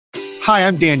Hi,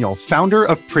 I'm Daniel, founder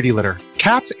of Pretty Litter.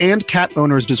 Cats and cat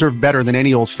owners deserve better than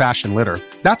any old-fashioned litter.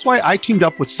 That's why I teamed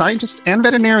up with scientists and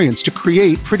veterinarians to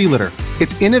create Pretty Litter.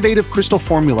 Its innovative crystal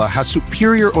formula has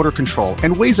superior odor control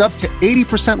and weighs up to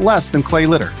 80% less than clay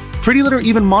litter. Pretty Litter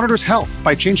even monitors health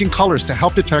by changing colors to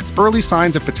help detect early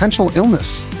signs of potential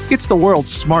illness. It's the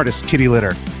world's smartest kitty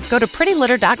litter. Go to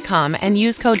prettylitter.com and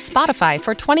use code SPOTIFY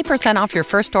for 20% off your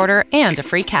first order and a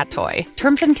free cat toy.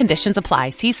 Terms and conditions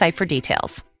apply. See site for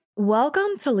details.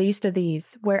 Welcome to Least of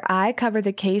These, where I cover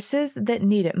the cases that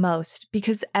need it most,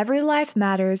 because every life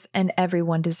matters and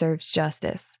everyone deserves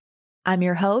justice. I'm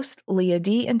your host, Leah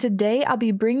D, and today I'll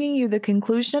be bringing you the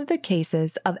conclusion of the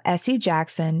cases of Essie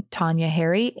Jackson, Tonja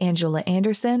Harry, Angela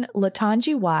Anderson,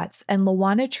 Latanga Watts, and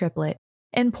Lawauna Triplet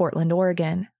in Portland,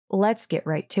 Oregon. Let's get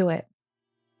right to it.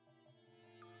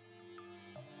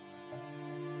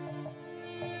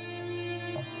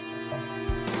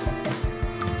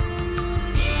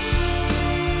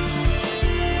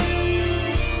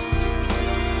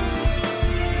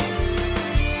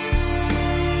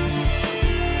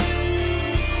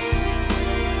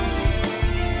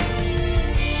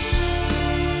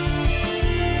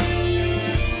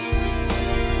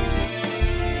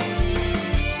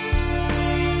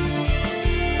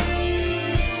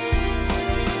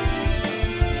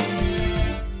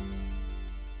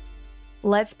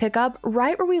 Let's pick up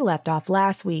right where we left off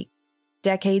last week.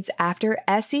 Decades after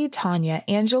Essie, Tonja,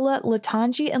 Angela,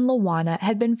 Latanga, and Lawauna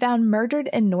had been found murdered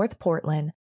in North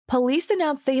Portland, police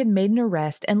announced they had made an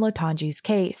arrest in Latanga's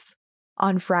case.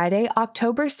 On Friday,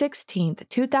 October 16,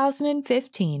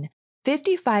 2015,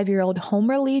 55-year-old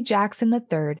Homer Lee Jackson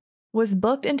III was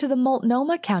booked into the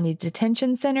Multnomah County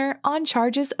Detention Center on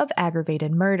charges of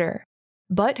aggravated murder.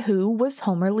 But who was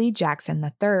Homer Lee Jackson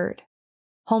III?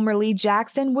 Homer Lee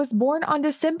Jackson was born on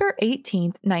December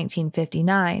 18,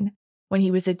 1959. When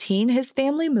he was a teen, his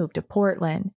family moved to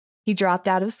Portland. He dropped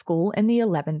out of school in the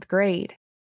 11th grade.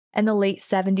 In the late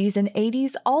 70s and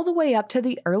 80s, all the way up to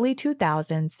the early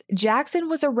 2000s, Jackson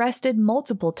was arrested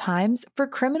multiple times for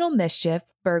criminal mischief,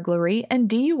 burglary, and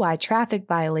DUI traffic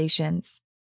violations.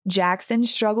 Jackson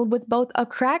struggled with both a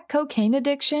crack cocaine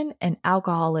addiction and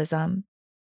alcoholism.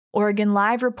 Oregon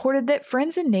Live reported that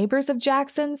friends and neighbors of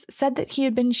Jackson's said that he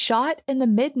had been shot in the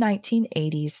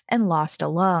mid-1980s and lost a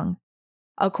lung.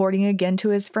 According again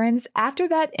to his friends, after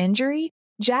that injury,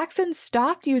 Jackson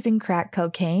stopped using crack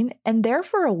cocaine and there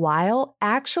for a while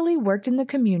actually worked in the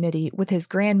community with his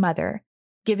grandmother,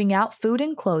 giving out food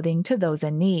and clothing to those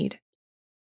in need.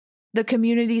 The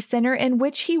community center in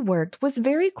which he worked was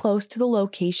very close to the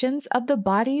locations of the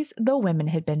bodies the women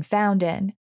had been found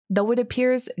in, though it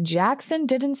appears Jackson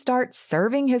didn't start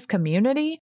serving his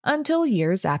community until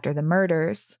years after the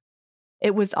murders.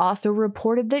 It was also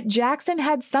reported that Jackson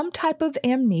had some type of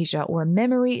amnesia or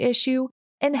memory issue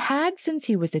and had since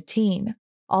he was a teen,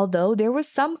 although there was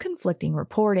some conflicting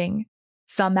reporting.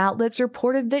 Some outlets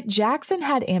reported that Jackson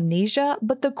had amnesia,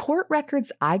 but the court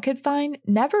records I could find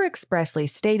never expressly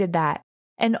stated that,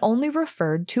 and only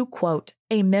referred to, quote,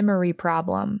 a memory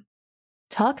problem.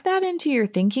 Tuck that into your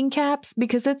thinking caps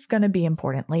because it's going to be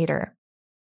important later.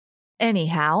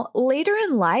 Anyhow, later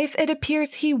in life, it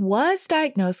appears he was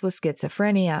diagnosed with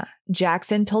schizophrenia.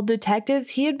 Jackson told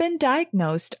detectives he had been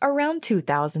diagnosed around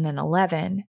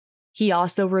 2011. He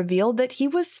also revealed that he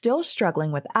was still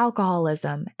struggling with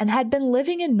alcoholism and had been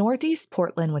living in Northeast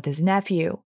Portland with his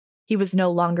nephew. He was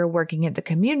no longer working at the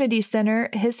community center,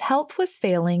 his health was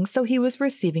failing, so he was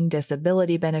receiving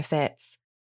disability benefits.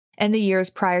 In the years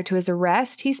prior to his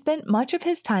arrest, he spent much of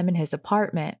his time in his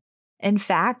apartment. In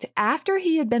fact, after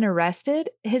he had been arrested,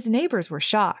 his neighbors were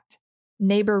shocked.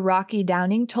 Neighbor Rocky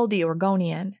Downing told the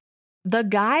Oregonian, "The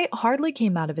guy hardly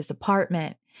came out of his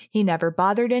apartment. He never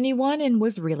bothered anyone and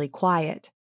was really quiet.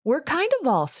 We're kind of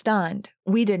all stunned.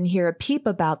 We didn't hear a peep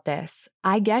about this.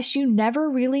 I guess you never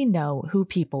really know who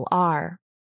people are."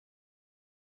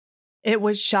 It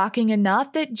was shocking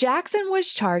enough that Jackson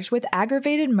was charged with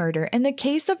aggravated murder in the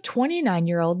case of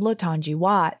 29-year-old Latanga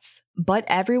Watts. But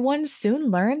everyone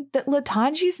soon learned that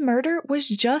Latanga's murder was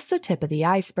just the tip of the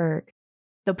iceberg.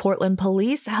 The Portland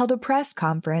police held a press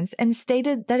conference and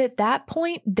stated that at that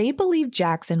point they believed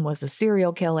Jackson was a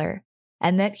serial killer,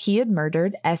 and that he had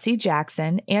murdered Essie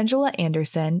Jackson, Angela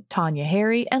Anderson, Tonja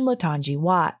Harry, and Latanga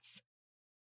Watts.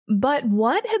 But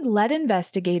what had led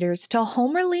investigators to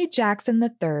Homer Lee Jackson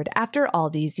III after all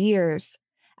these years?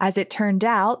 As it turned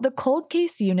out, the cold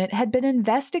case unit had been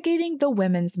investigating the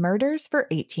women's murders for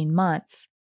 18 months.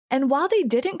 And while they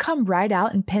didn't come right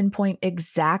out and pinpoint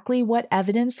exactly what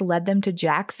evidence led them to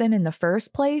Jackson in the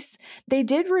first place, they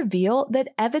did reveal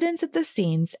that evidence at the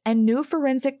scenes and new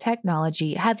forensic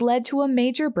technology had led to a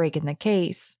major break in the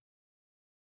case.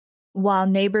 While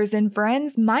neighbors and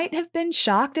friends might have been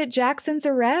shocked at Jackson's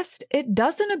arrest, it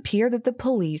doesn't appear that the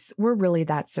police were really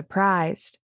that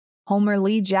surprised. Homer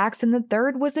Lee Jackson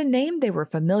III was a name they were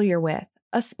familiar with,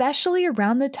 especially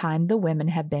around the time the women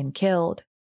had been killed.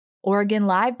 Oregon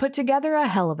Live put together a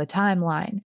hell of a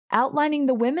timeline, outlining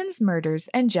the women's murders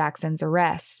and Jackson's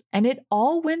arrests, and it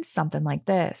all went something like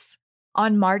this.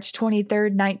 On March 23,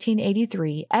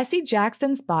 1983, Essie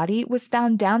Jackson's body was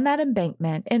found down that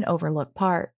embankment in Overlook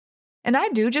Park. And I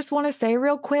do just want to say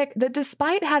real quick that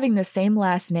despite having the same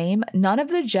last name, none of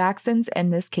the Jacksons in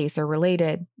this case are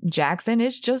related. Jackson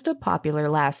is just a popular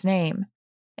last name.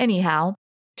 Anyhow,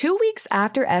 2 weeks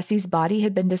after Essie's body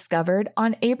had been discovered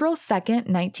on April 2,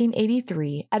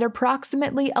 1983, at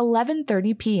approximately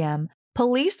 11:30 p.m.,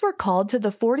 police were called to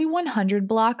the 4100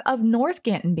 block of North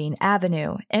Gantonbean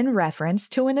Avenue in reference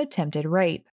to an attempted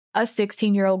rape. A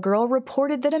 16-year-old girl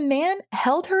reported that a man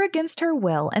held her against her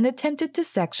will and attempted to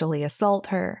sexually assault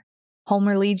her.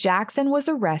 Homer Lee Jackson was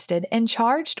arrested and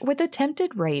charged with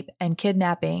attempted rape and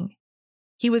kidnapping.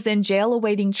 He was in jail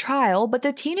awaiting trial, but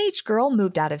the teenage girl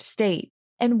moved out of state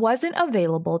and wasn't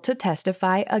available to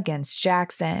testify against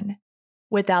Jackson.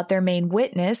 Without their main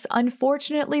witness,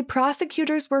 unfortunately,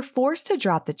 prosecutors were forced to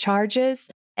drop the charges,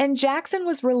 and Jackson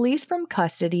was released from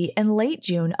custody in late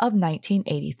June of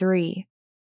 1983.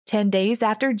 10 days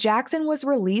after Jackson was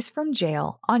released from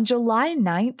jail, on July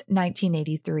 9,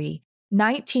 1983,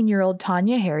 19-year-old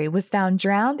Tonja Harry was found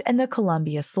drowned in the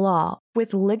Columbia Slough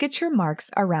with ligature marks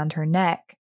around her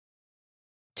neck.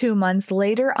 2 months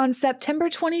later, on September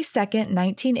 22,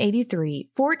 1983,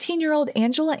 14-year-old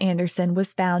Angela Anderson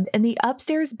was found in the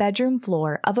upstairs bedroom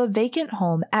floor of a vacant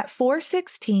home at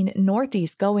 416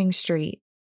 Northeast Going Street.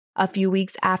 A few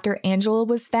weeks after Angela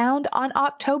was found, on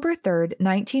October 3,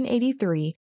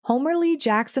 1983, Homer Lee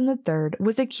Jackson III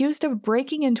was accused of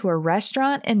breaking into a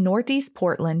restaurant in Northeast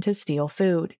Portland to steal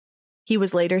food. He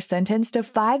was later sentenced to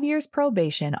 5 years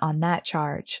probation on that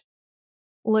charge.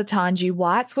 Latanga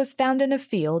Watts was found in a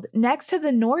field next to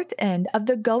the north end of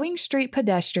the Going Street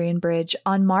pedestrian bridge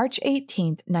on March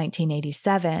 18,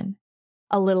 1987.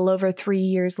 A little over 3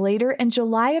 years later, in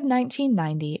July of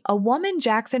 1990, a woman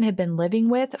Jackson had been living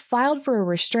with filed for a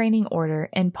restraining order,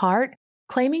 in part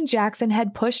claiming Jackson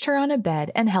had pushed her on a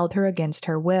bed and held her against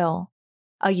her will.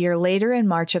 A year later, in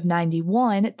March of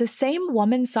 91, the same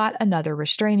woman sought another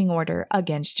restraining order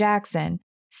against Jackson,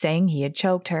 saying he had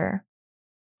choked her.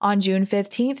 On June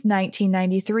 15,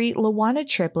 1993, Lawauna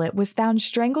Triplet was found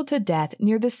strangled to death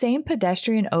near the same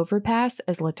pedestrian overpass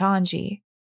as Latanga.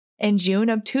 In June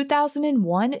of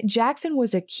 2001, Jackson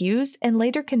was accused and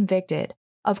later convicted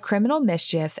of criminal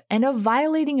mischief and of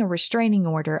violating a restraining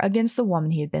order against the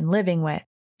woman he had been living with,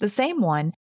 the same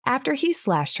one after he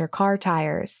slashed her car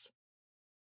tires.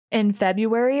 In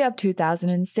February of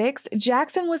 2006,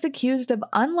 Jackson was accused of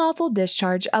unlawful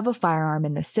discharge of a firearm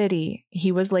in the city.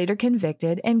 He was later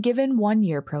convicted and given 1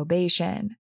 year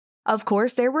probation. Of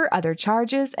course, there were other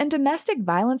charges and domestic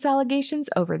violence allegations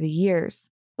over the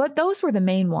years, but those were the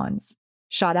main ones.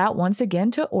 Shout out once again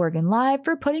to Oregon Live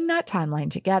for putting that timeline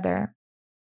together.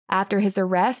 After his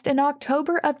arrest in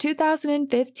October of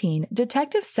 2015,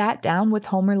 detectives sat down with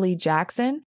Homer Lee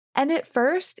Jackson, and at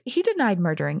first, he denied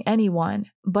murdering anyone,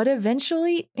 but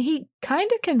eventually, he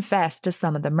kinda confessed to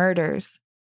some of the murders.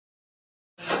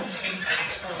 Where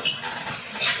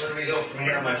do we go from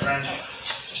here, my friend?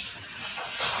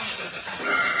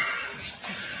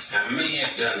 I may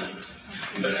have done them,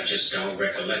 but I just don't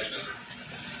recollect them.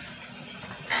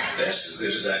 That's as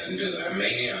good as I can do. I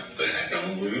may have, but I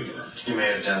don't remember. You may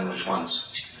have done which ones?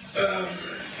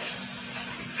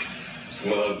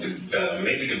 Well,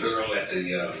 maybe the girl at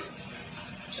the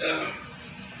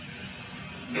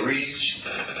bridge.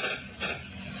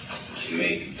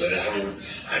 Maybe, but I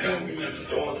don't remember.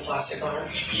 The one with the plastic on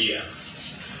her?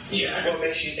 Yeah. What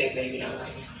makes you think maybe not?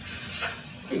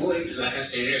 Well, like I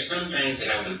said, there's some things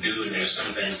that I would do, and there's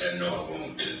some things I know I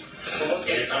won't do. And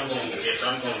if I'm going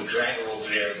to drag her over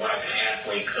there while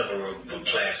halfway cover her with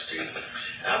plastic,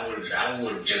 I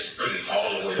would just put it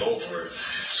all the way over,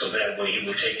 so that way it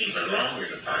would take even longer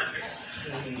to find her.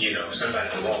 Mm-hmm. You know, somebody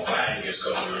can walk by and just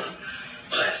go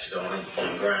plastic on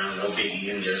the ground, no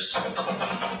biggie, and just.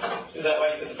 Is that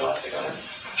why you put the plastic on her?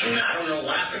 I don't know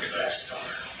why I put the plastic on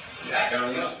her. I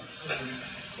don't know.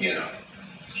 Mm-hmm. You know.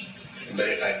 But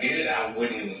if I did it, I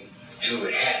wouldn't do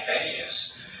it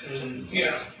half-assed. Mm-hmm. You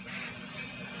know.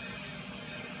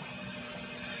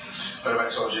 What if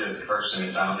I told you that the person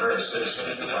who found her, a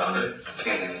citizen who found it,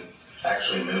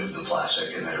 actually moved the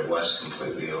plastic and that it was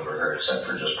completely over her except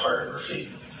for just part of her feet?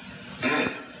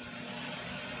 Mm.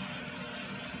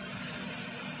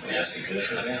 That's good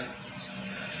for them.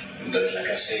 But like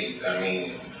I say, I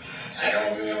mean, I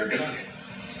don't remember doing it.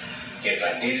 If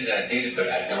I did it, I did it, but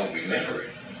I don't remember it.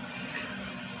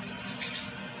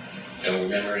 Don't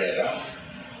remember it at all.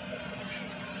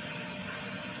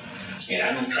 And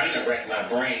I'm trying to rack my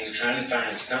brain, trying to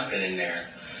find something in there,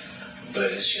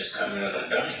 but it's just coming up a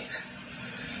blank.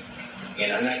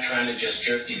 And I'm not trying to just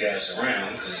jerk you guys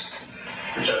around, because...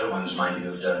 Which other ones might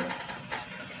you have done?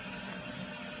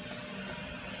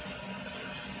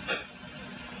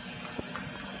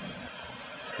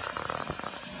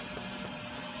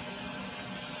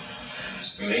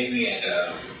 Maybe at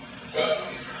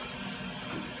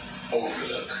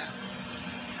Overlook.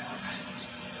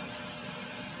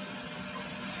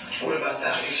 What about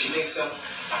that? Makes you think so?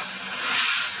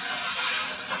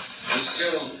 I'm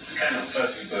still kind of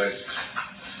fuzzy, but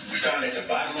we found at the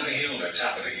bottom of the hill or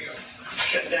top of the hill?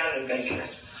 Cut down and Bacon.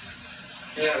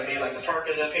 You know what I mean? Like the park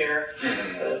is up here.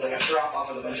 Mm-hmm. There's like a drop off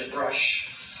with a bunch of brush.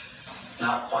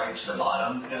 Not quite to the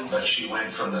bottom, but she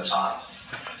went from the top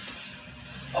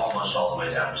almost all the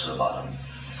way down to the bottom.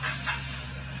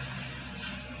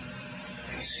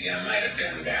 You see, I might have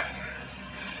done that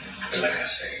one. But like I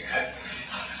say,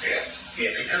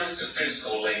 if it comes to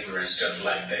physical labor and stuff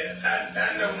like that,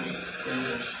 I know me.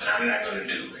 I'm not going to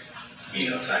do it.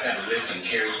 You know, if I got to lift and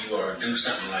carry you or do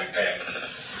something like that,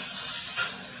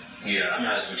 you know, I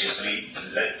might as well just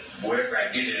let wherever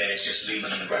I did it at, just leave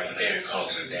you right there and call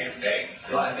it a damn day.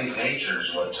 Well, I think nature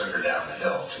is what took her down the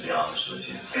hill, to be honest with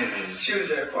you. Mm-hmm. She was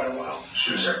there quite a while.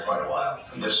 She was there quite a while.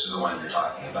 And this is the one you're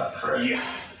talking about, correct? Yeah.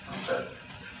 Okay.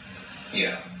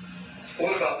 Yeah.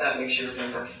 What about that makes you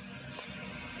remember?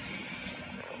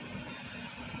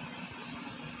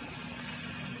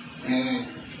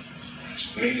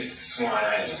 Maybe it's the Swan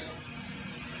Island.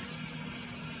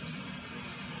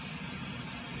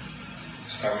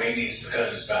 Or maybe it's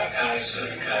because it's by Kaiser,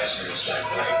 and Kaiser is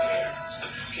like right there.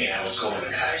 Yeah, I was going to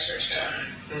Kaiser's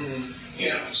time. Mm-hmm. You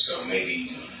know, so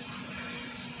maybe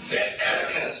that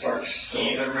Kind of sparks a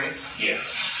little memory. Yeah.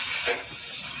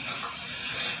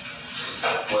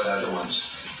 What other ones?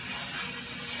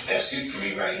 That's it for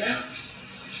me right now.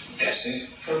 That's it.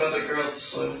 What about the girl at the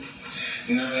sloop?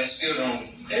 No,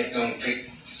 that don't fit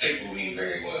with me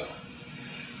very well.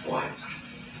 Why?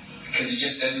 Because it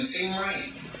just doesn't seem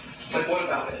right. Like, what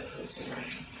about it doesn't seem right?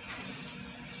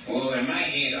 Well, in my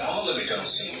head, all of it don't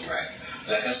seem right.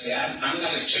 Like I said, I'm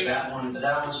not a chaser. That one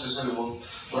specifically, well,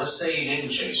 let's say you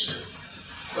didn't chase her.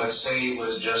 Let's say it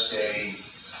was just a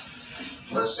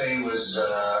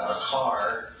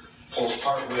car pulls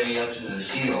part way up into the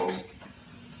field,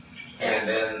 and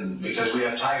then, because we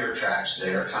have tire tracks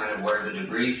there, kind of where the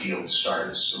debris field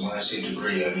starts. And when I say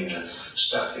debris, I mean the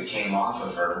stuff that came off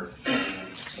of her,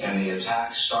 and the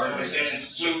attack started. Was that the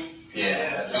sloop?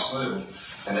 Yeah, at the slough.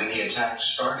 And then the attack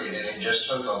started, and it just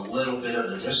took a little bit of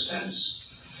the distance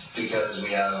because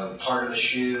we have part of a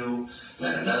shoe,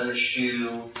 then another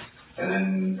shoe, and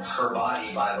then her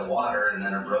body by the water, and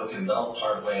then a broken belt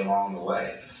partway along the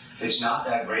way. It's not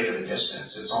that great of a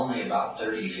distance. It's only about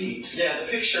 30 feet. Yeah, the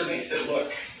picture makes it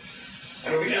look... I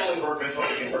mean, we can only work with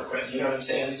what we can work with, you know what I'm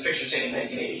saying? This picture's taken in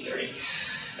 1983.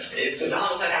 If the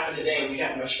homicide happened today, we'd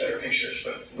have much better pictures,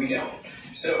 but we don't.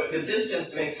 So the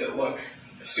distance makes it look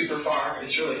super far.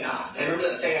 It's really not. And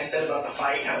remember that thing I said about the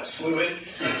fight, how it's fluid?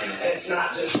 And it's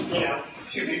not just, you know,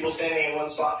 two people standing in one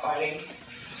spot fighting.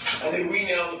 I think we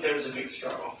know that there's a big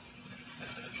struggle.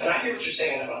 And I hear what you're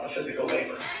saying about the physical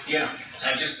labor. Yeah,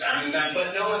 I'm not...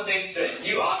 But no one thinks that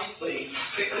you obviously...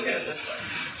 Look at it this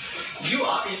way. You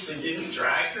obviously didn't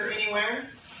drag her anywhere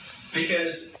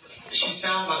because she's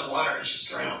found by the water and she's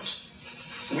drowned.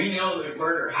 We know the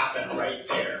murder happened right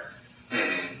there.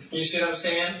 Mm-hmm. You see what I'm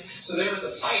saying? So there was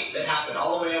a fight that happened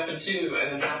all the way up into,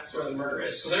 and then that's where the murder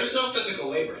is. So there's no physical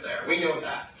labor there. We know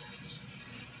that.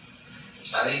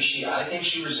 I think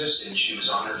she resisted. She was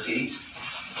on her feet.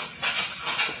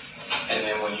 And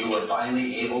then when you were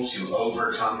finally able to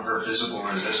overcome her physical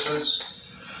resistance,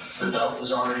 the belt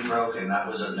was already broken. That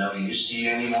was of no use to you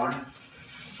anymore.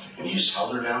 And you just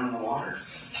held her down in the water.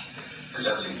 Because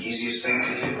that was the easiest thing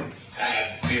to do. I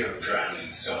have fear of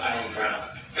drowning, so I don't drown.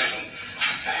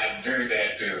 I have very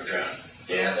bad fear of drowning.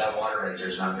 Yeah, that water right there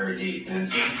is not very deep.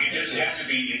 And it doesn't have to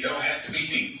be, it don't have to be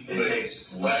deep. It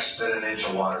takes less than an inch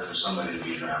of water for somebody to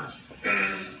be drowned.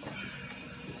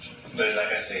 But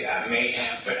like I say, I may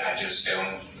have, but I just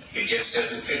don't, it just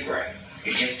doesn't fit right.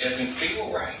 It just doesn't feel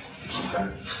right. Okay.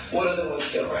 What other ones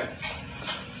feel right?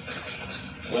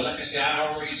 Well, like I said, I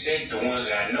already said the ones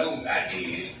that I know I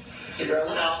did. The girl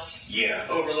in the house? Yeah.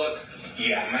 Overlook?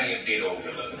 Yeah, I might have did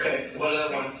Overlook. Okay, what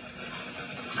other one?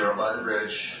 Girl by the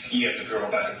bridge. Yeah, the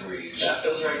girl by the bridge. That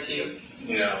feels right to you?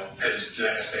 No, because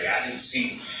like I say, I didn't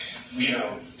see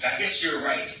I guess you're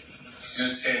right.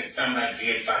 Since somebody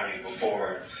did find it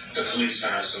before the police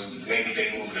found it, so maybe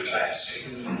they moved the plastic.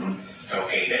 Mm-hmm.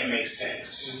 Okay, that makes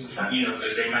sense. Mm-hmm.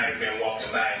 Because they might have been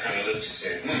walking by and kind of looked and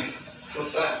said,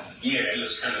 what's that? Yeah, it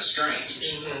looks kind of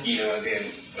strange. Mm-hmm. And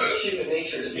then... It's human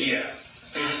nature to do. Yeah.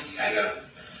 Mm-hmm. I know.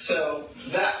 So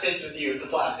that fits with you if the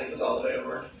plastic was all the way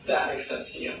over. That makes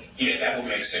sense to you? Yeah, that would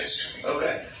make sense to me.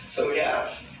 Okay. So we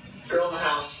have girl in the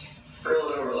house,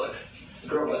 girl at Overlook,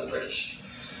 girl by the bridge.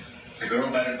 The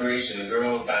girl by the bridge and the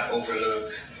girl by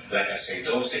Overlook, like I said,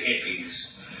 those are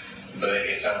iffies. But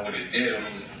if I were to do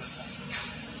them,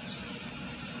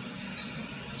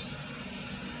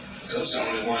 those are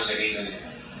the only ones that even...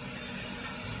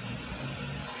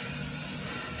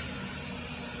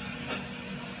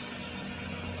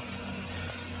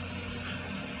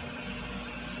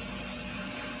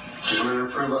 We're going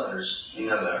to prove others. You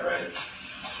know that, right?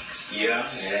 Yeah,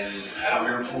 and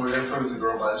we're going to prove the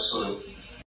girl by the sloop.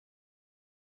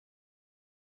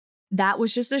 That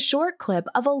was just a short clip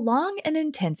of a long and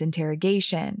intense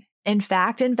interrogation. In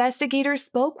fact, investigators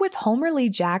spoke with Homer Lee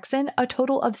Jackson a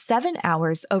total of 7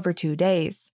 hours over 2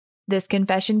 days. This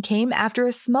confession came after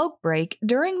a smoke break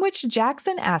during which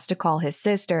Jackson asked to call his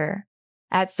sister.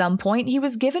 At some point, he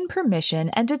was given permission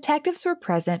and detectives were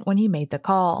present when he made the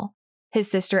call. His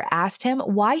sister asked him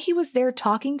why he was there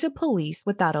talking to police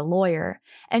without a lawyer,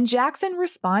 and Jackson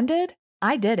responded,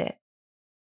 "I did it."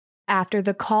 After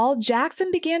the call,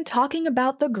 Jackson began talking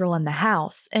about the girl in the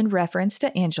house in reference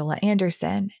to Angela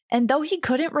Anderson, and though he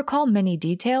couldn't recall many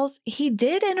details, he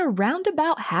did in a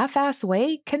roundabout half-ass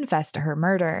way confess to her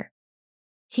murder.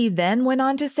 He then went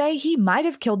on to say he might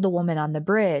have killed the woman on the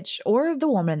bridge or the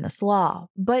woman in the slough,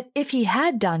 but if he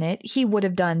had done it, he would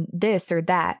have done this or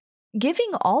that,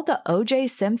 giving all the O.J.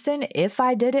 Simpson if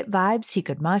I did it vibes he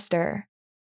could muster.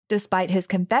 Despite his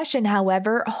confession,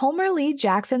 however, Homer Lee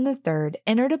Jackson III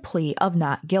entered a plea of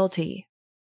not guilty.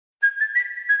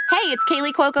 Hey, it's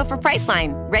Kaylee Cuoco for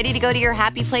Priceline. Ready to go to your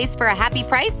happy place for a happy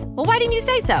price? Well, why didn't you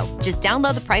say so? Just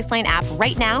download the Priceline app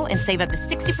right now and save up to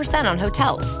 60% on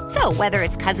hotels. So whether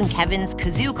it's Cousin Kevin's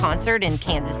Kazoo Concert in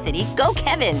Kansas City, go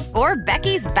Kevin, or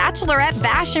Becky's Bachelorette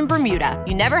Bash in Bermuda,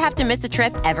 you never have to miss a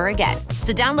trip ever again.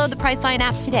 So download the Priceline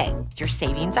app today. Your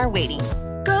savings are waiting.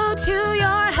 Go to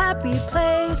your happy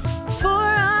place for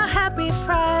a happy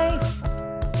price.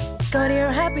 Go to your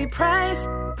happy price,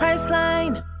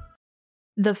 Priceline.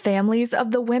 The families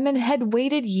of the women had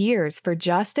waited years for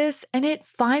justice, and it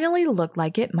finally looked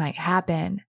like it might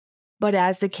happen. But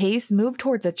as the case moved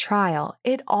towards a trial,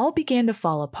 it all began to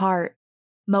fall apart.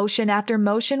 Motion after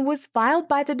motion was filed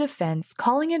by the defense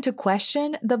calling into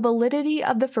question the validity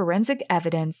of the forensic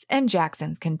evidence and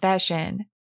Jackson's confession.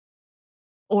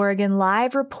 Oregon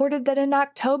Live reported that in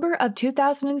October of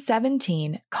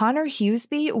 2017, Connor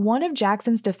Hughesby, one of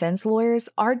Jackson's defense lawyers,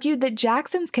 argued that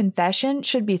Jackson's confession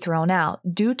should be thrown out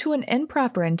due to an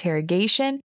improper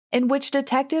interrogation in which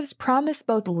detectives promised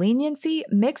both leniency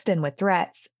mixed in with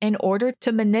threats in order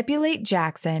to manipulate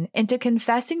Jackson into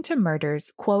confessing to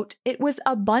murders, quote, it was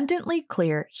abundantly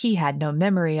clear he had no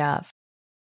memory of.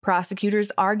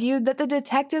 Prosecutors argued that the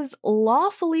detectives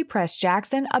lawfully pressed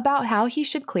Jackson about how he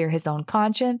should clear his own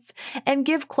conscience and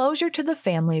give closure to the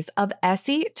families of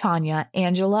Essie, Tonja,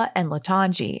 Angela, and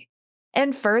Latanga.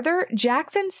 And further,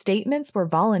 Jackson's statements were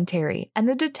voluntary and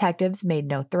the detectives made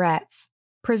no threats.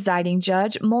 Presiding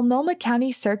Judge, Multnomah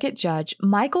County Circuit Judge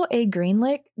Michael A.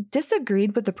 Greenlick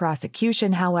disagreed with the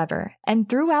prosecution, however, and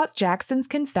threw out Jackson's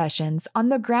confessions on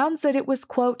the grounds that it was,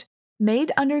 quote,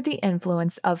 made under the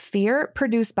influence of fear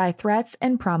produced by threats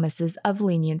and promises of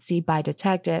leniency by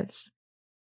detectives.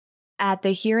 At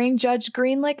the hearing, Judge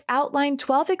Greenlick outlined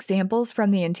 12 examples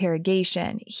from the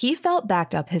interrogation he felt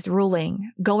backed up his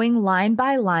ruling, going line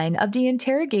by line of the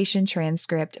interrogation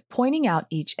transcript, pointing out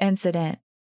each incident.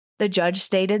 The judge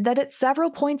stated that at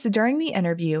several points during the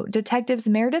interview, detectives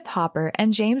Meredith Hopper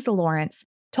and James Lawrence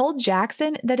told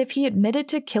Jackson that if he admitted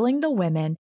to killing the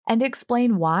women and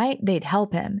explain why, they'd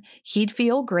help him, he'd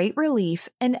feel great relief,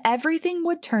 and everything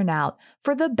would turn out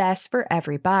for the best for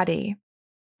everybody.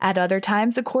 At other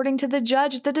times, according to the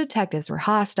judge, the detectives were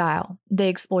hostile. They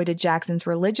exploited Jackson's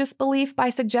religious belief by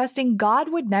suggesting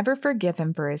God would never forgive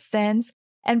him for his sins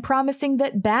and promising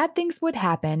that bad things would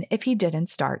happen if he didn't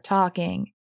start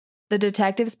talking. The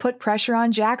detectives put pressure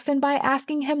on Jackson by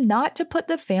asking him not to put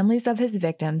the families of his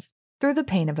victims through the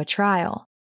pain of a trial.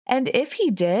 And if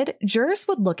he did, jurors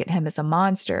would look at him as a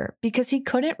monster because he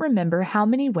couldn't remember how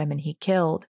many women he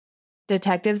killed.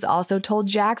 Detectives also told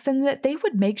Jackson that they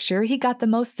would make sure he got the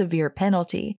most severe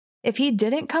penalty if he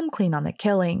didn't come clean on the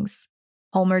killings.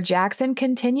 Homer Jackson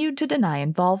continued to deny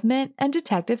involvement, and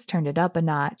detectives turned it up a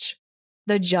notch.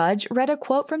 The judge read a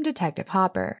quote from Detective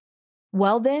Hopper.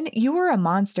 "Well then, you were a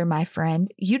monster, my friend.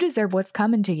 You deserve what's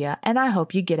coming to you, and I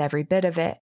hope you get every bit of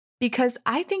it. Because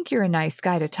I think you're a nice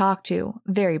guy to talk to,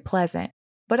 very pleasant.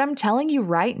 But I'm telling you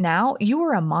right now, you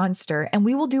are a monster, and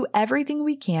we will do everything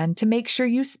we can to make sure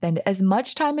you spend as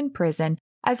much time in prison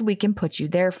as we can put you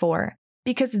there for.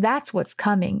 Because that's what's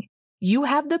coming. You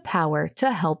have the power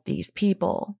to help these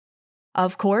people."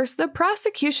 Of course, the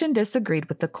prosecution disagreed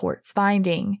with the court's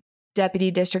finding.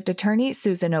 Deputy District Attorney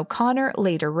Susan O'Connor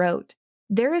later wrote,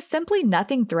 "There is simply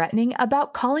nothing threatening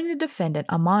about calling the defendant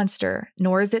a monster,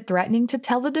 nor is it threatening to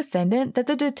tell the defendant that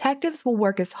the detectives will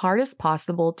work as hard as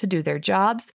possible to do their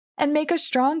jobs and make a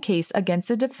strong case against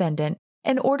the defendant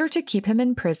in order to keep him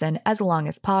in prison as long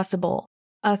as possible.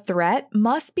 A threat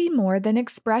must be more than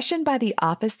expression by the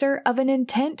officer of an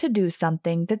intent to do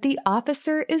something that the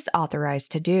officer is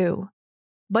authorized to do."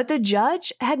 But the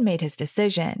judge had made his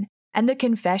decision, and the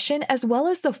confession as well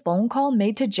as the phone call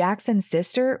made to Jackson's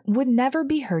sister would never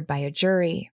be heard by a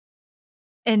jury.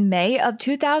 In May of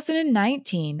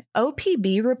 2019,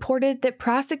 OPB reported that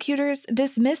prosecutors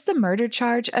dismissed the murder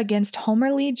charge against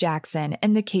Homer Lee Jackson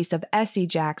in the case of Essie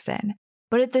Jackson.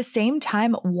 But at the same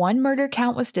time one murder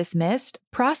count was dismissed,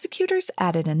 prosecutors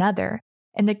added another,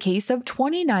 in the case of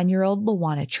 29-year-old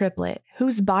Lawauna Triplet,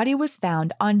 whose body was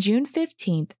found on June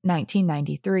 15,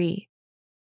 1993.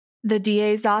 The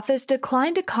DA's office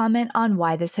declined to comment on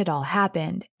why this had all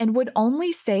happened, and would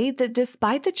only say that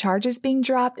despite the charges being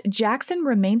dropped, Jackson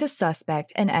remained a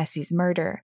suspect in Essie's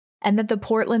murder, and that the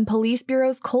Portland Police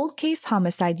Bureau's Cold Case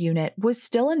Homicide Unit was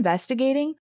still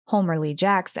investigating Homer Lee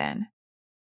Jackson.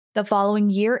 The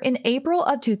following year, in April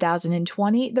of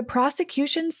 2020, the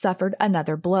prosecution suffered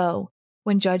another blow,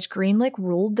 when Judge Greenlick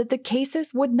ruled that the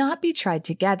cases would not be tried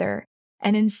together,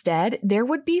 and instead there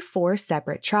would be 4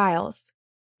 separate trials.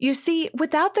 You see,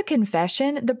 without the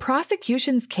confession, the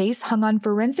prosecution's case hung on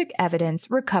forensic evidence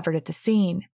recovered at the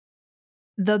scene.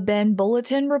 The Bend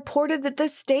Bulletin reported that the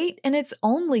state, in its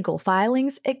own legal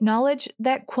filings, acknowledged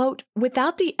that, quote,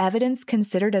 "without the evidence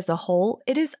considered as a whole,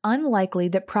 it is unlikely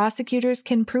that prosecutors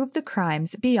can prove the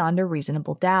crimes beyond a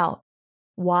reasonable doubt."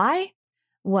 Why?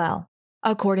 Well,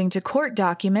 according to court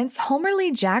documents, Homer Lee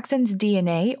Jackson's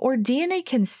DNA, or DNA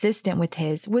consistent with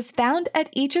his, was found at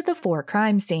each of the 4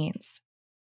 crime scenes.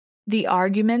 The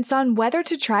arguments on whether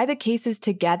to try the cases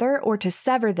together or to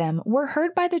sever them were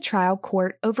heard by the trial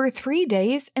court over 3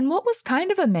 days in what was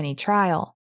kind of a mini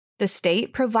trial. The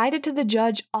state provided to the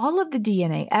judge all of the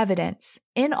DNA evidence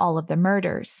in all of the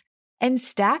murders, and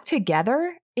stacked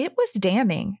together, it was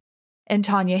damning. In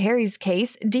Tonja Harry's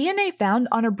case, DNA found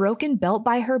on a broken belt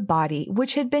by her body,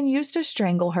 which had been used to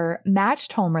strangle her,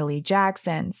 matched Homer Lee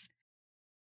Jackson's.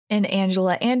 In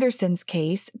Angela Anderson's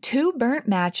case, 2 burnt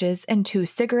matches and 2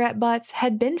 cigarette butts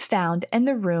had been found in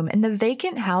the room in the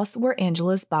vacant house where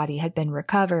Angela's body had been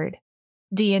recovered.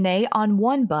 DNA on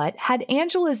one butt had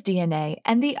Angela's DNA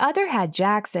and the other had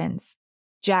Jackson's.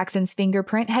 Jackson's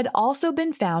fingerprint had also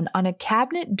been found on a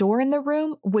cabinet door in the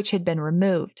room, which had been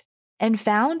removed, and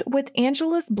found with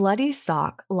Angela's bloody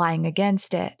sock lying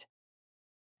against it.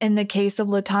 In the case of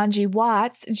Latanga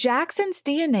Watts, Jackson's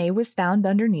DNA was found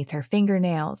underneath her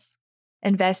fingernails.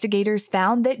 Investigators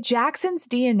found that Jackson's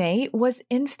DNA was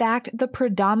in fact the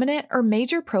predominant or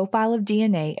major profile of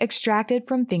DNA extracted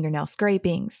from fingernail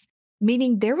scrapings,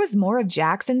 meaning there was more of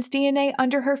Jackson's DNA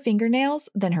under her fingernails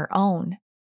than her own.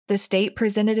 The state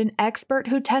presented an expert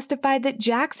who testified that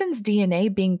Jackson's DNA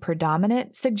being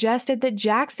predominant suggested that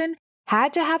Jackson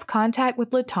had to have contact with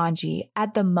Latanga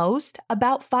at the most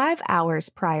about 5 hours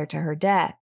prior to her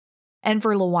death. And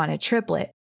for Lawauna Triplet,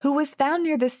 who was found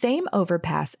near the same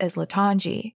overpass as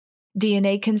Latanga,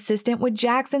 DNA consistent with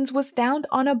Jackson's was found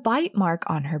on a bite mark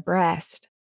on her breast.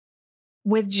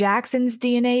 With Jackson's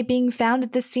DNA being found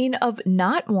at the scene of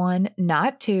not 1,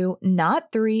 not 2,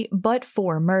 not 3, but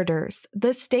 4 murders,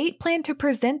 the state planned to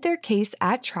present their case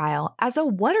at trial as a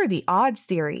what are the odds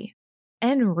theory.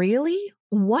 And really,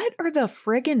 what are the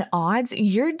friggin' odds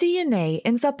your DNA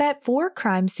ends up at 4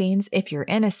 crime scenes if you're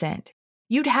innocent?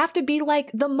 You'd have to be like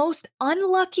the most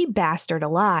unlucky bastard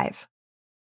alive.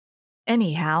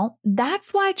 Anyhow,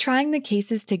 that's why trying the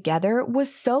cases together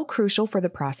was so crucial for the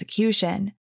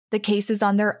prosecution. The cases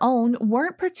on their own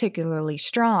weren't particularly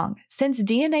strong, since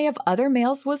DNA of other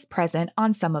males was present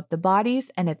on some of the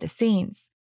bodies and at the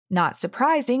scenes. Not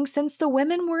surprising, since the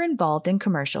women were involved in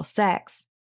commercial sex.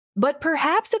 But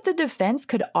perhaps if the defense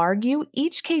could argue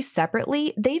each case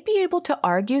separately, they'd be able to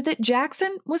argue that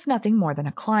Jackson was nothing more than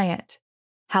a client.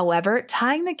 However,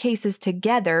 tying the cases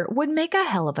together would make a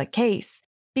hell of a case,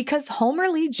 because Homer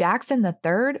Lee Jackson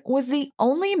III was the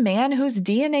only man whose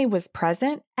DNA was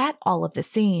present at all of the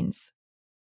scenes.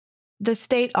 The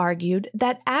state argued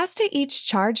that as to each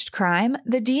charged crime,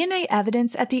 the DNA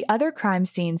evidence at the other crime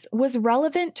scenes was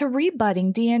relevant to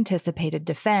rebutting the anticipated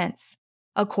defense.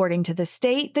 According to the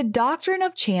state, the doctrine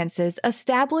of chances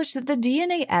established that the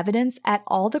DNA evidence at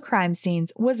all the crime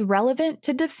scenes was relevant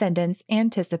to defendants'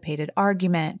 anticipated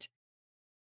argument.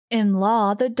 In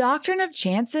law, the doctrine of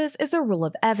chances is a rule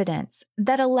of evidence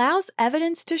that allows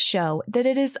evidence to show that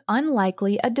it is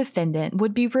unlikely a defendant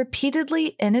would be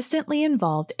repeatedly innocently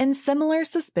involved in similar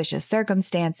suspicious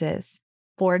circumstances.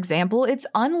 For example, it's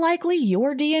unlikely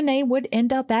your DNA would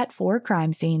end up at 4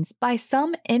 crime scenes by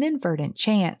some inadvertent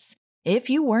chance if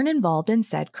you weren't involved in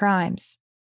said crimes.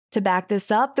 To back this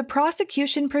up, the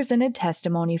prosecution presented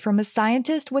testimony from a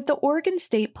scientist with the Oregon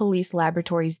State Police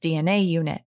Laboratory's DNA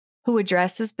unit, who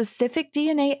addressed the specific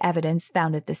DNA evidence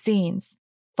found at the scenes,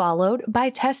 followed by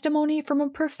testimony from a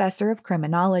professor of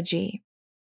criminology.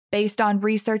 Based on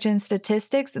research and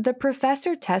statistics, the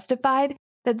professor testified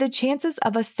that the chances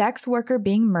of a sex worker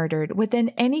being murdered within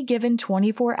any given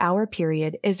 24-hour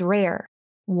period is rare,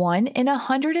 1 in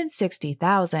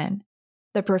 160,000.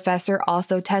 The professor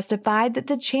also testified that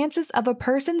the chances of a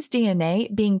person's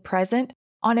DNA being present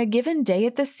on a given day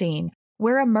at the scene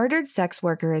where a murdered sex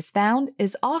worker is found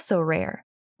is also rare,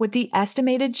 with the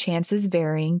estimated chances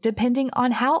varying depending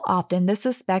on how often the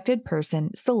suspected person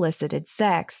solicited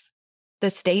sex. The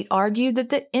state argued that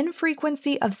the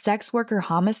infrequency of sex worker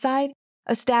homicide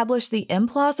established the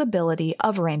implausibility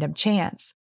of random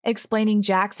chance, explaining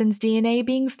Jackson's DNA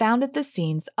being found at the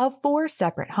scenes of 4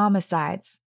 separate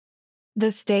homicides.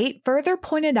 The state further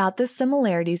pointed out the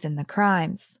similarities in the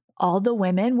crimes. All the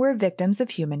women were victims of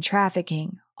human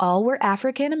trafficking. All were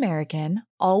African American,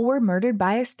 all were murdered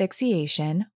by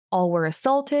asphyxiation, all were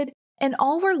assaulted, and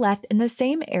all were left in the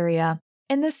same area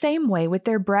in the same way with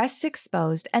their breasts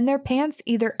exposed and their pants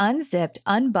either unzipped,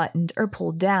 unbuttoned, or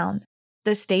pulled down.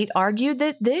 The state argued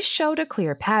that this showed a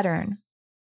clear pattern.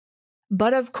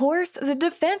 But of course, the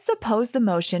defense opposed the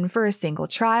motion for a single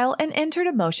trial and entered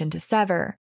a motion to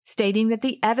sever, stating that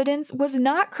the evidence was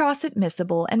not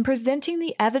cross-admissible and presenting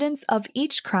the evidence of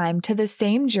each crime to the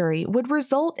same jury would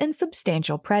result in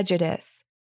substantial prejudice.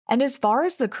 And as far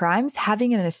as the crimes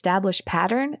having an established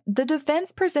pattern, the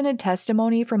defense presented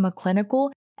testimony from a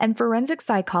clinical and forensic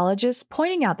psychologist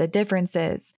pointing out the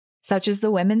differences, such as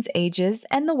the women's ages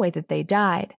and the way that they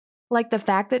died, like the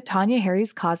fact that Tonja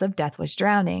Harry's cause of death was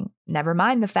drowning, never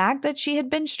mind the fact that she had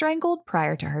been strangled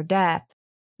prior to her death.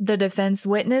 The defense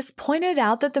witness pointed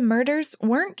out that the murders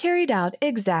weren't carried out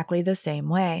exactly the same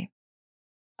way.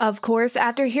 Of course,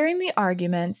 after hearing the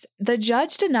arguments, the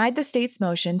judge denied the state's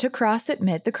motion to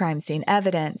cross-admit the crime scene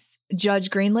evidence.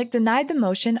 Judge Greenlick denied the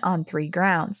motion on 3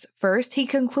 grounds. First, he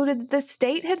concluded that the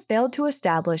state had failed to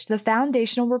establish the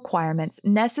foundational requirements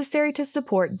necessary to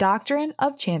support doctrine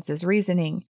of chances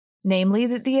reasoning, namely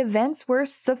that the events were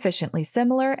sufficiently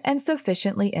similar and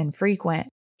sufficiently infrequent.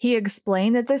 He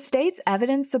explained that the state's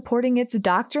evidence supporting its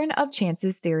doctrine of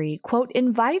chances theory, quote,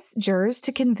 invites jurors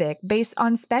to convict based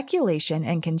on speculation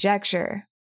and conjecture.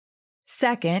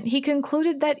 Second, he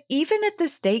concluded that even if the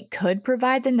state could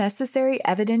provide the necessary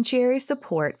evidentiary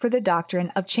support for the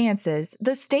doctrine of chances,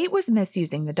 the state was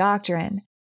misusing the doctrine.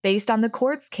 Based on the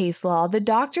court's case law, the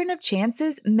doctrine of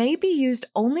chances may be used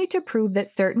only to prove that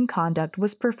certain conduct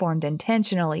was performed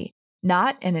intentionally,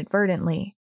 not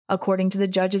inadvertently. According to the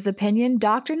judge's opinion,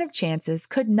 doctrine of chances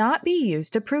could not be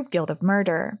used to prove guilt of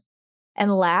murder.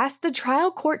 And last, the trial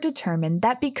court determined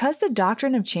that because the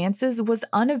doctrine of chances was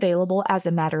unavailable as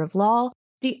a matter of law,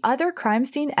 the other crime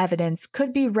scene evidence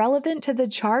could be relevant to the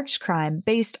charged crime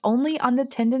based only on the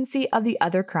tendency of the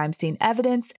other crime scene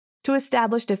evidence to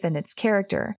establish defendant's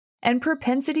character and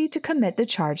propensity to commit the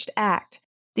charged act.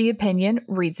 The opinion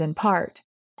reads in part,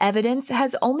 evidence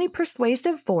has only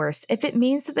persuasive force if it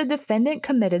means that the defendant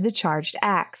committed the charged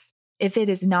acts. If it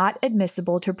is not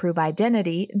admissible to prove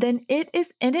identity, then it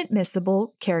is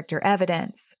inadmissible character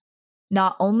evidence.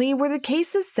 Not only were the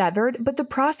cases severed, but the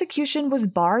prosecution was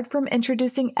barred from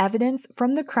introducing evidence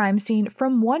from the crime scene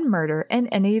from one murder and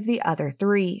any of the other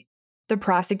 3. The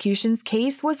prosecution's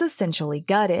case was essentially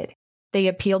gutted. They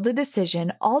appealed the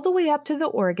decision all the way up to the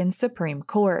Oregon Supreme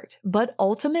Court, but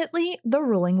ultimately the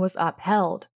ruling was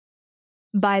upheld.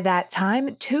 By that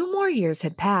time, 2 more years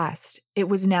had passed. It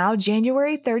was now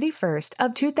January 31st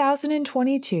of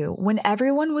 2022 when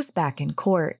everyone was back in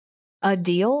court. A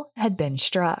deal had been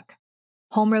struck.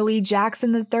 Homer Lee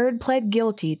Jackson III pled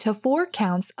guilty to 4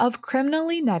 counts of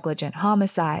criminally negligent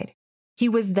homicide. He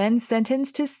was then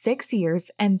sentenced to 6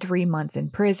 years and 3 months in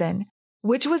prison,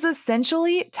 which was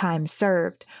essentially time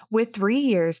served, with 3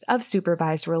 years of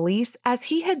supervised release as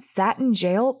he had sat in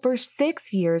jail for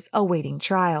 6 years awaiting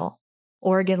trial.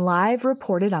 Oregon Live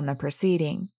reported on the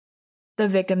proceeding. The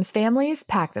victims' families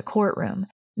packed the courtroom.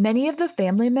 Many of the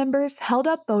family members held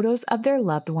up photos of their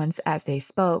loved ones as they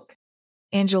spoke.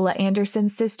 Angela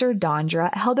Anderson's sister,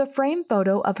 Tonja, held a framed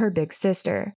photo of her big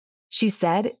sister. She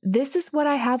said, "This is what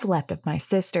I have left of my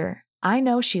sister. I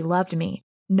know she loved me.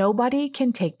 Nobody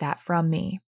can take that from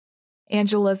me."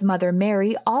 Angela's mother,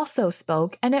 Mary, also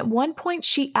spoke, and at one point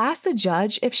she asked the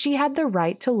judge if she had the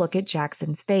right to look at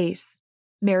Jackson's face.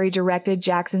 Mary directed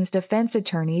Jackson's defense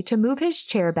attorney to move his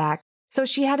chair back so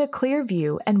she had a clear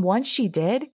view, and once she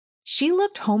did, she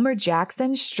looked Homer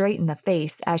Jackson straight in the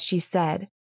face as she said,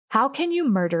 "How can you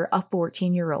murder a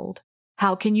 14-year-old?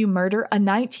 How can you murder a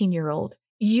 19-year-old?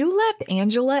 You left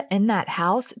Angela in that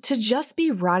house to just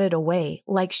be rotted away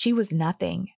like she was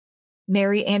nothing."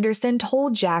 Mary Anderson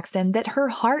told Jackson that her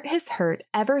heart has hurt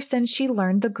ever since she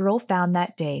learned the girl found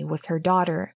that day was her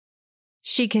daughter.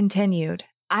 She continued,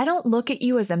 "I don't look at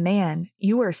you as a man.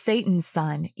 You are Satan's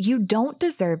son. You don't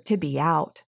deserve to be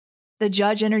out." The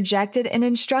judge interjected and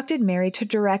instructed Mary to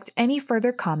direct any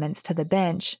further comments to the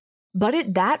bench. But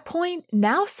at that point,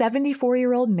 now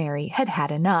 74-year-old Mary had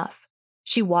had enough.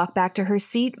 She walked back to her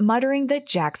seat, muttering that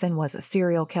Jackson was a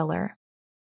serial killer.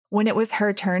 When it was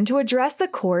her turn to address the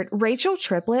court, Rachel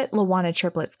Triplet, Lawauna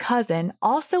Triplet's cousin,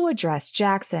 also addressed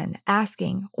Jackson,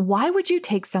 asking, "Why would you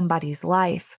take somebody's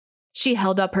life?" She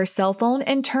held up her cell phone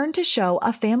and turned to show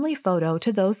a family photo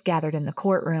to those gathered in the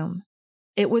courtroom.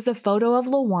 It was a photo of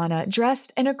Lawauna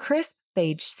dressed in a crisp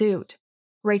beige suit.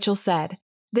 Rachel said,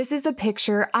 "This is a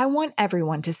picture I want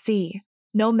everyone to see.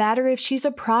 No matter if she's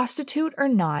a prostitute or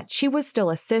not, she was still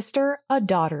a sister, a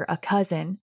daughter, a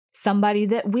cousin, somebody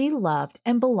that we loved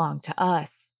and belonged to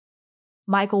us."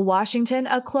 Michael Washington,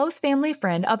 a close family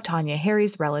friend of Tonja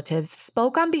Harry's relatives,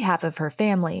 spoke on behalf of her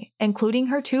family, including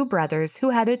her two brothers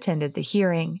who had attended the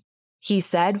hearing. He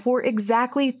said, "For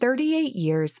exactly 38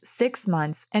 years, 6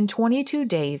 months, and 22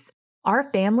 days,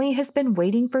 our family has been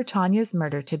waiting for Tonja's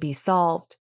murder to be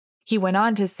solved." He went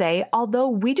on to say, "Although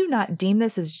we do not deem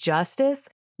this as justice,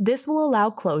 this will allow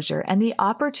closure and the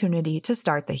opportunity to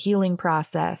start the healing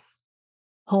process."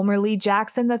 Homer Lee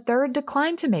Jackson III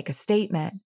declined to make a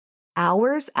statement.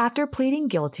 Hours after pleading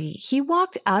guilty, he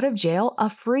walked out of jail a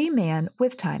free man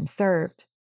with time served.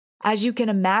 As you can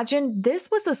imagine, this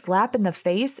was a slap in the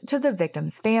face to the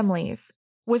victims' families.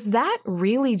 Was that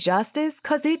really justice?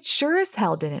 'Cause it sure as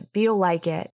hell didn't feel like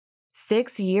it.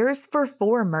 6 years for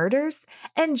 4 murders,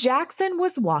 and Jackson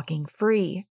was walking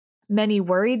free. Many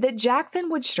worried that Jackson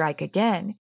would strike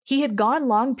again. He had gone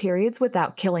long periods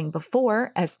without killing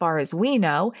before, as far as we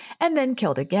know, and then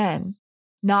killed again.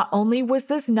 Not only was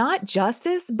this not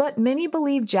justice, but many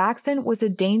believe Jackson was a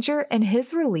danger and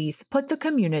his release put the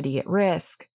community at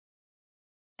risk.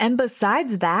 And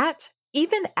besides that,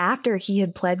 even after he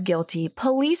had pled guilty,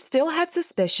 police still had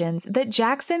suspicions that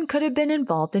Jackson could have been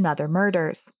involved in other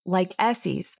murders, like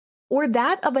Essie's, or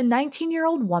that of a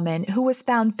 19-year-old woman who was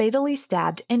found fatally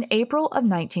stabbed in April of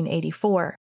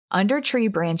 1984, under tree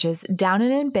branches down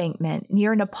an embankment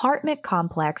near an apartment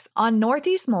complex on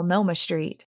Northeast Multnomah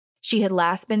Street. She had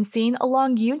last been seen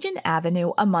along Union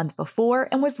Avenue a month before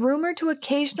and was rumored to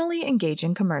occasionally engage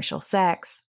in commercial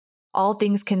sex. All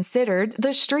things considered,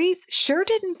 the streets sure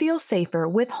didn't feel safer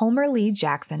with Homer Lee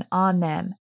Jackson on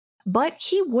them. But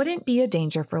he wouldn't be a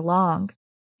danger for long.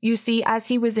 You see, as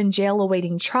he was in jail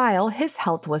awaiting trial, his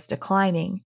health was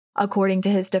declining. According to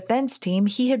his defense team,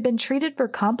 he had been treated for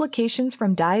complications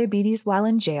from diabetes while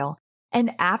in jail,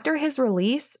 and after his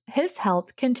release, his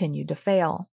health continued to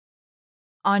fail.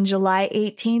 On July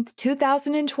 18,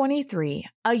 2023,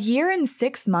 a year and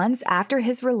 6 months after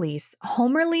his release,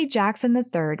 Homer Lee Jackson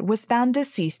III was found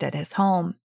deceased at his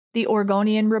home. The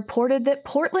Oregonian reported that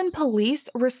Portland police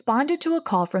responded to a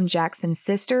call from Jackson's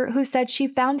sister who said she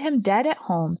found him dead at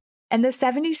home in the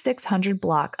 7600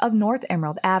 block of North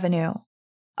Emerald Avenue.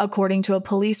 According to a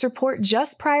police report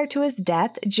just prior to his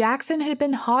death, Jackson had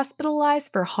been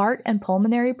hospitalized for heart and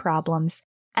pulmonary problems,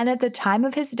 and at the time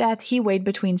of his death, he weighed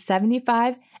between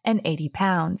 75 and 80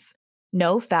 pounds.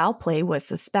 No foul play was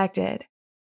suspected.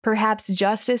 Perhaps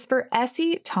justice for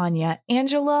Essie, Tonja,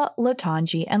 Angela,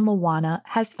 Latanga, and Lawauna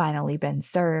has finally been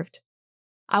served.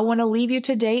 I want to leave you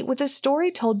to date with a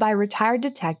story told by retired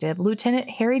detective Lieutenant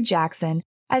Harry Jackson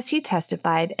as he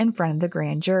testified in front of the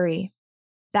grand jury.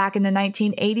 Back in the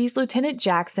 1980s, Lieutenant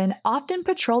Jackson often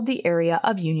patrolled the area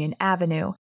of Union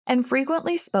Avenue and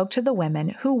frequently spoke to the women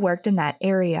who worked in that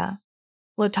area.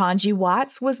 Latanga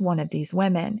Watts was one of these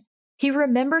women. He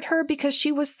remembered her because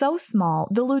she was so small,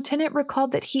 the lieutenant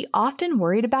recalled that he often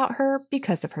worried about her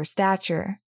because of her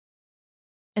stature.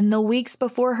 In the weeks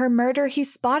before her murder, he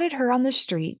spotted her on the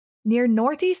street, near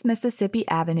Northeast Mississippi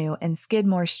Avenue and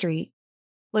Skidmore Street.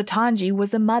 Latanga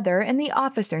was a mother and the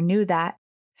officer knew that.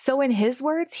 So in his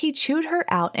words, he chewed her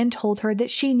out and told her that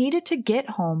she needed to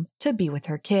get home to be with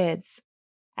her kids.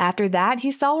 After that,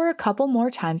 he saw her a couple more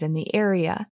times in the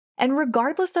area. And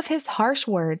regardless of his harsh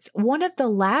words, one of the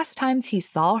last times he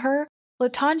saw her,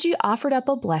 Latanga offered up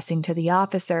a blessing to the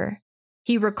officer.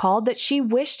 He recalled that she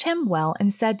wished him well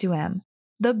and said to him,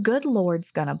 "The good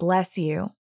Lord's gonna bless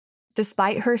you."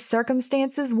 Despite her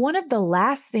circumstances, one of the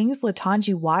last things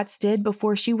Latanga Watts did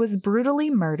before she was brutally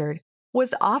murdered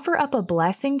was offer up a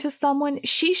blessing to someone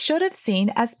she should have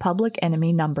seen as public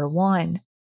enemy number one.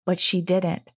 But she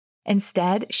didn't.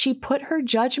 Instead, she put her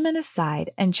judgment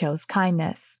aside and chose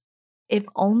kindness. If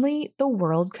only the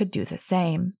world could do the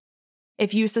same.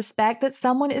 If you suspect that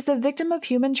someone is a victim of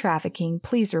human trafficking,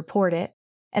 please report it.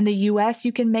 In the U.S.,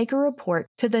 you can make a report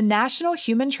to the National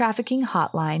Human Trafficking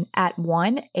Hotline at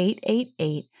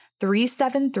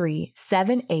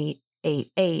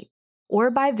 1-888-373-7888 or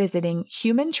by visiting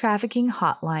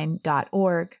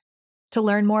humantraffickinghotline.org. To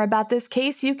learn more about this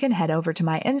case, you can head over to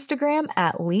my Instagram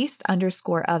at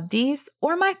least_of_these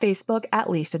or my Facebook at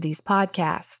Least of These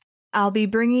Podcast. I'll be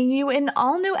bringing you an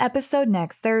all-new episode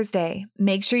next Thursday.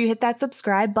 Make sure you hit that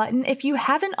subscribe button if you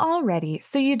haven't already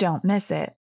so you don't miss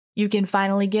it. You can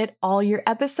finally get all your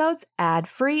episodes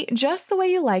ad-free just the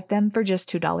way you like them for just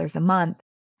 $2 a month.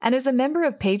 And as a member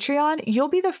of Patreon, you'll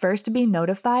be the first to be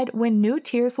notified when new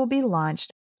tiers will be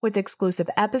launched with exclusive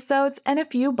episodes and a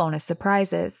few bonus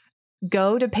surprises.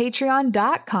 Go to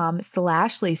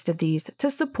patreon.com/leastofthese to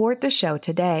support the show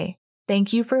today.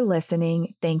 Thank you for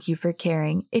listening. Thank you for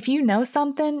caring. If you know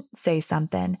something, say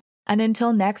something. And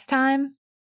until next time,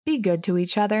 be good to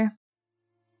each other.